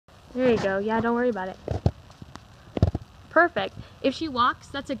There you go. Yeah, don't worry about it. Perfect. If she walks,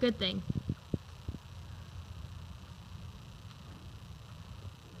 that's a good thing.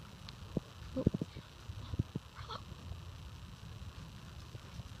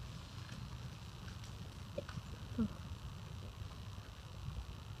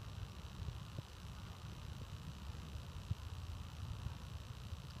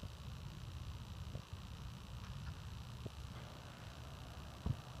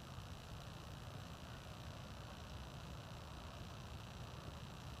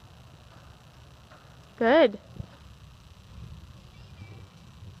 Good.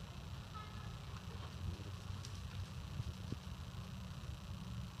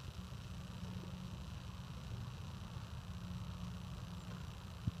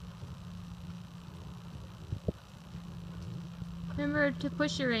 Remember to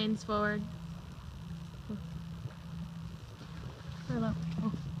push your reins forward. Hello.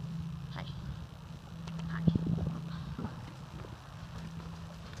 Oh. Hi. Hi.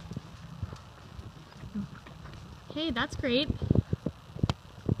 Hey, that's great.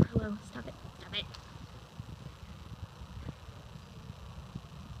 Hello. Stop it. Stop it.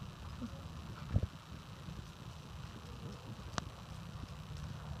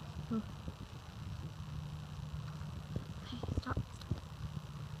 Oh. Hey, stop.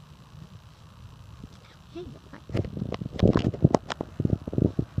 Hey, hi.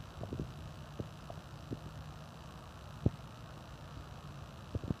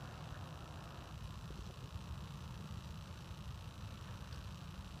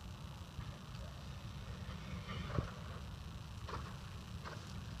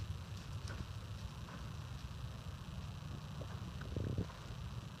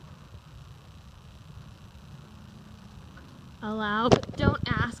 Allow, but don't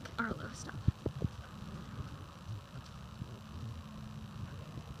ask. Arlo, stop.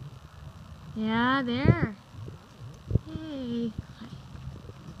 Yeah, there. Hey. Hi.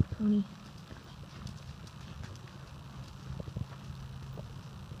 Pony.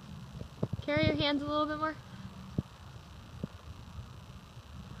 Carry your hands a little bit more.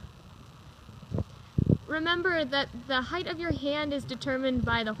 Remember that the height of your hand is determined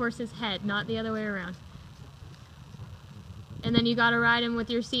by the horse's head, not the other way around. And then you gotta ride him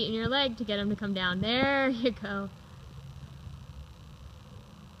with your seat and your leg to get him to come down. There you go.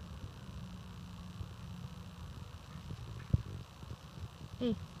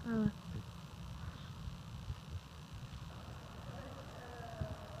 Hey, Arla.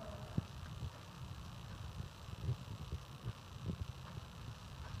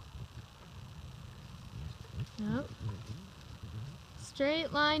 Nope.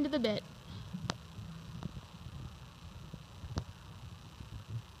 Straight line to the bit.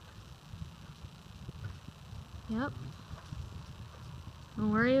 Yep.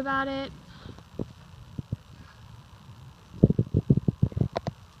 Don't worry about it.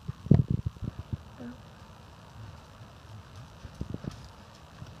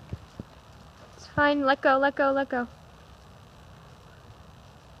 It's fine. Let go, let go, let go.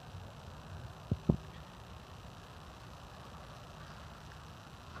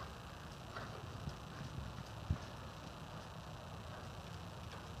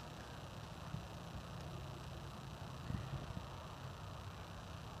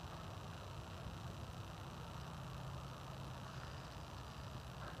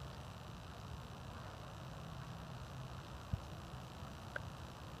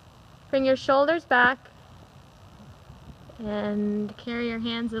 Bring your shoulders back and carry your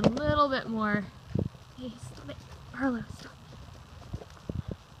hands a little bit more. Hey, stop it. Arlo, stop.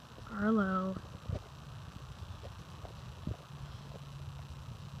 Arlo.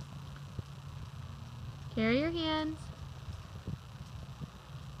 Carry your hands.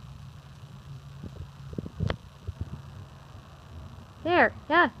 There,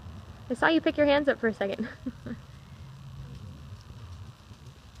 yeah. I saw you pick your hands up for a second.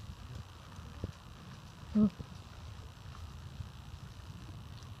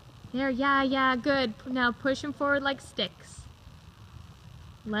 There, yeah, good. Now push them forward like sticks.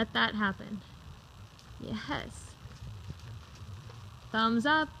 Let that happen. Yes. Thumbs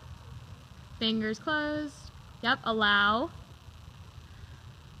up. Fingers closed. Yep, allow.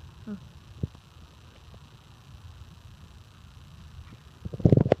 Oh.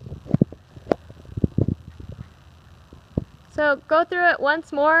 So go through it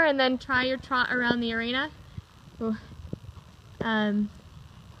once more and then try your trot around the arena.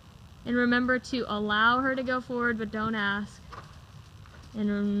 And remember to allow her to go forward, but don't ask.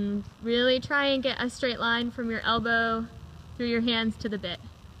 And really try and get a straight line from your elbow through your hands to the bit,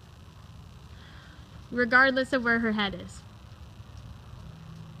 regardless of where her head is.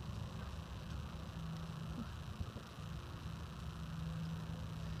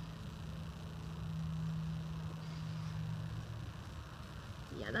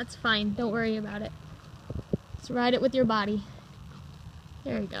 There, that's fine. Don't worry about it. Just ride it with your body.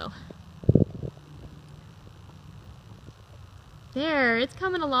 There you go. There, it's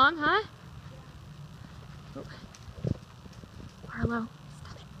coming along, huh? Oh. Arlo,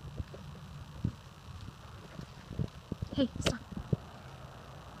 stop it. Hey, stop.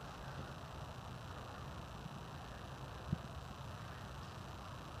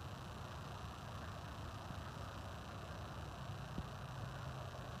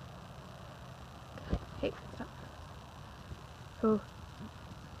 Hey, stop. Oh.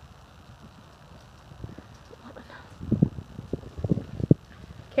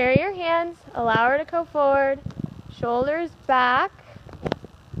 Carry your hands, allow her to go forward, shoulders back.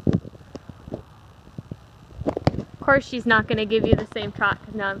 Of course she's not going to give you the same trot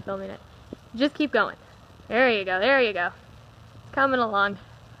because now I'm filming it. Just keep going. There you go, there you go. It's coming along.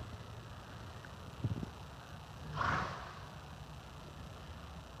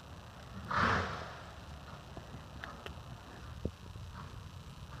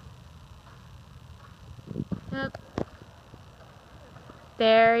 Yep.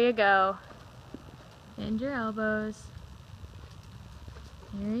 There you go. Bend your elbows.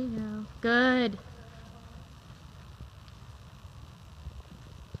 There you go. Good.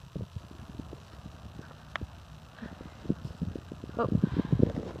 Oh.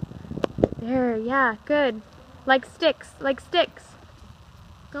 There, yeah, good. Like sticks, like sticks.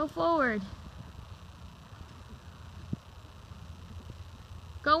 Go forward.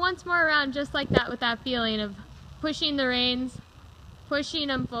 Go once more around just like that with that feeling of pushing the reins, pushing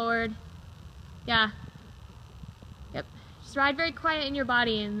them forward. Yeah. Yep. Just ride very quiet in your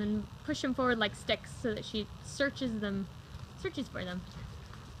body and then push them forward like sticks so that she searches for them.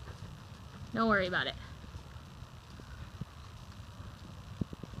 Don't worry about it.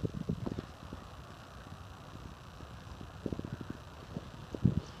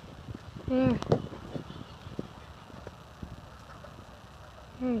 There.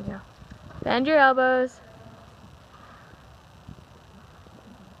 There you go. Bend your elbows.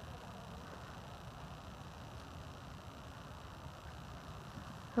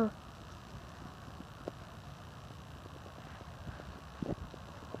 Oh.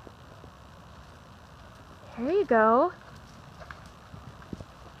 There you go.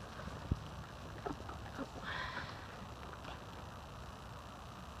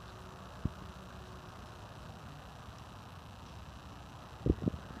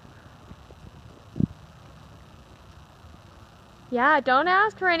 Yeah, don't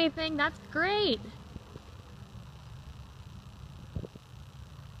ask for anything. That's great.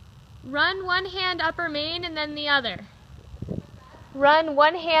 Run one hand up her mane and then the other. Run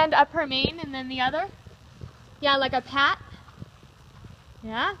one hand up her mane and then the other. Yeah, like a pat.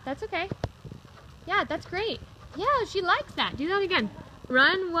 Yeah, that's okay. Yeah, that's great. Yeah, she likes that. Do that again.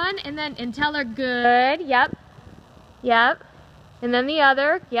 Run one and tell her good. Yep. Yep. And then the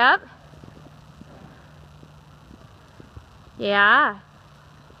other. Yep. Yeah.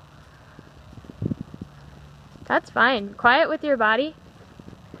 That's fine. Quiet with your body.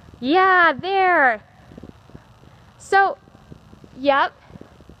 Yeah, there. So, yep.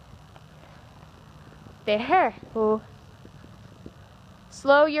 There. Ooh.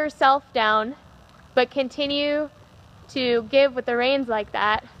 Slow yourself down, but continue to give with the reins like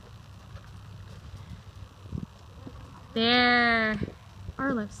that. There.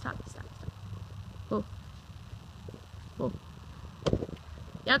 Arlo, stop. Oh. Oh.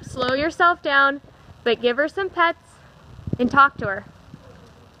 Yep, slow yourself down, but give her some pets and talk to her.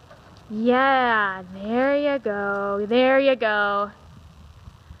 Yeah, there you go. There you go.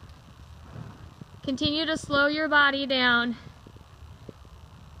 Continue to slow your body down.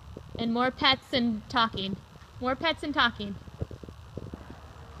 And more pets and talking. More pets and talking.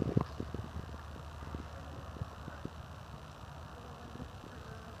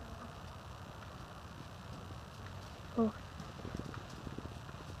 Oh.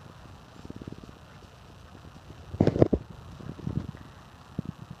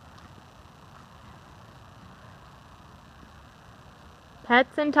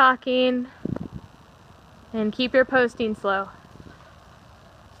 Pets and talking. And keep your posting slow.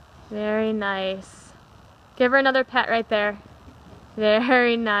 Very nice. Give her another pet right there.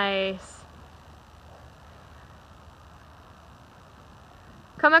 Very nice.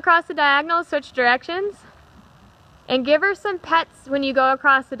 Come across the diagonal, switch directions. And give her some pets when you go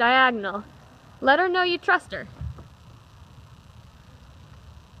across the diagonal. Let her know you trust her.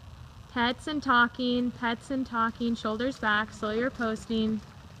 Pets and talking, shoulders back, slow your posting.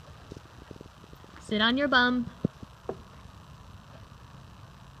 Sit on your bum.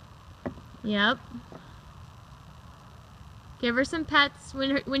 Yep. Give her some pets.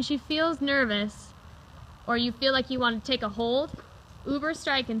 When she feels nervous or you feel like you want to take a hold, Uber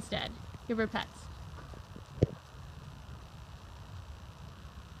strike instead. Give her pets.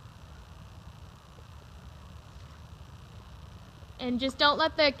 And just don't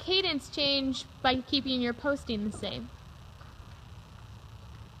let the cadence change by keeping your posting the same.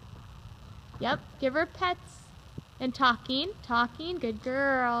 Yep, give her pets. And talking, good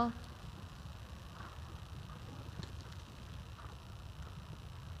girl.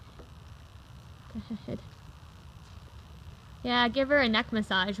 Good. Yeah, give her a neck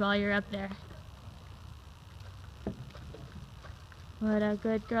massage while you're up there. What a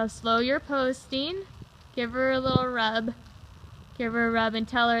good girl. Slow your posting. Give her a little rub. Give her a rub and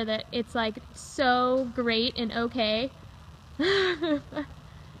tell her that it's like so great and okay.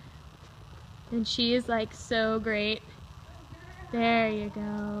 And she is like so great. There you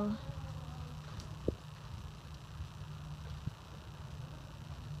go.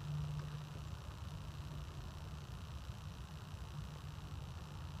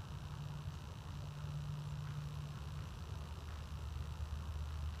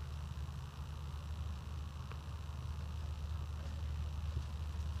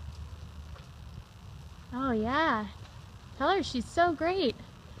 Oh yeah. Tell her she's so great.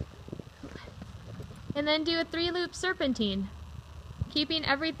 And then do a 3-loop serpentine. Keeping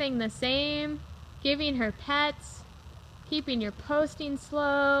everything the same, giving her pets, keeping your posting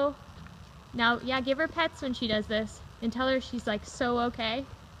slow. Now, yeah, give her pets when she does this and tell her she's like so okay.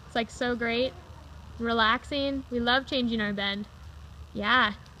 It's like so great, relaxing. We love changing our bend.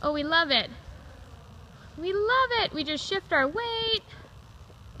 Yeah. Oh, we love it. We love it. We just shift our weight.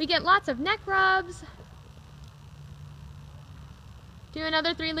 We get lots of neck rubs. Do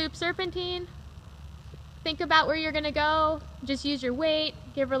another 3-loop serpentine. Think about where you're gonna go. Just use your weight.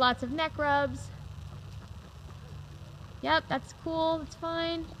 Give her lots of neck rubs. Yep, that's cool. That's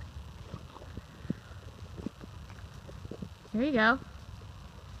fine. There you go.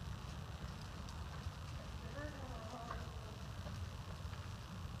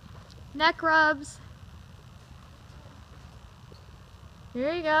 Neck rubs.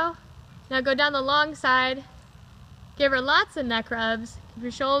 There you go. Now go down the long side. Give her lots of neck rubs. Keep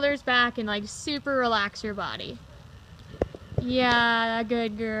your shoulders back and like super relax your body. Yeah,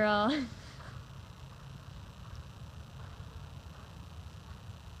 good girl.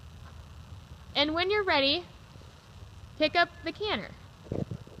 And when you're ready, pick up the canter.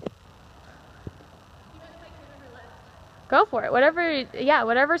 Go for it.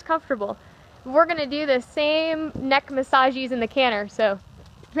 Whatever's comfortable. We're gonna do the same neck massages in the canter, so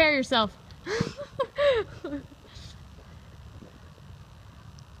prepare yourself.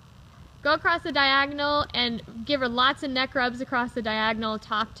 Go across the diagonal and give her lots of neck rubs across the diagonal.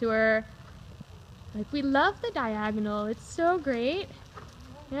 Talk to her. Like, we love the diagonal. It's so great.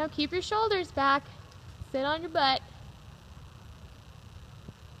 You know, keep your shoulders back. Sit on your butt.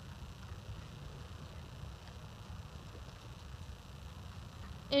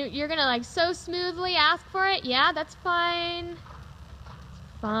 And you're gonna like so smoothly ask for it. Yeah, that's fine.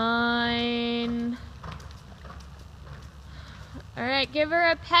 Fine. Alright, give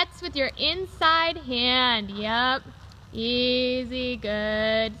her a pets with your inside hand. Yep. Easy,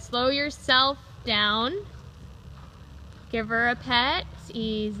 good. Slow yourself down. Give her a pet.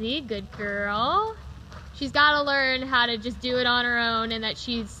 Easy, good girl. She's got to learn how to just do it on her own and that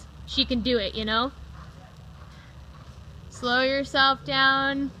she can do it, you know? Slow yourself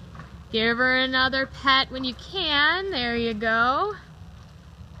down. Give her another pet when you can. There you go.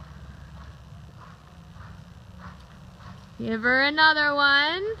 Give her another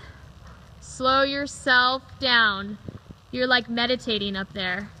one. Slow yourself down. You're like meditating up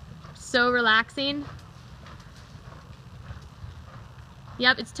there. So relaxing.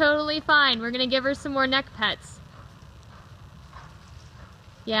 Yep, it's totally fine. We're gonna give her some more neck pets.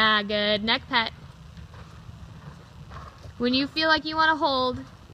 Yeah, good. Neck pet. When you feel like you want to hold,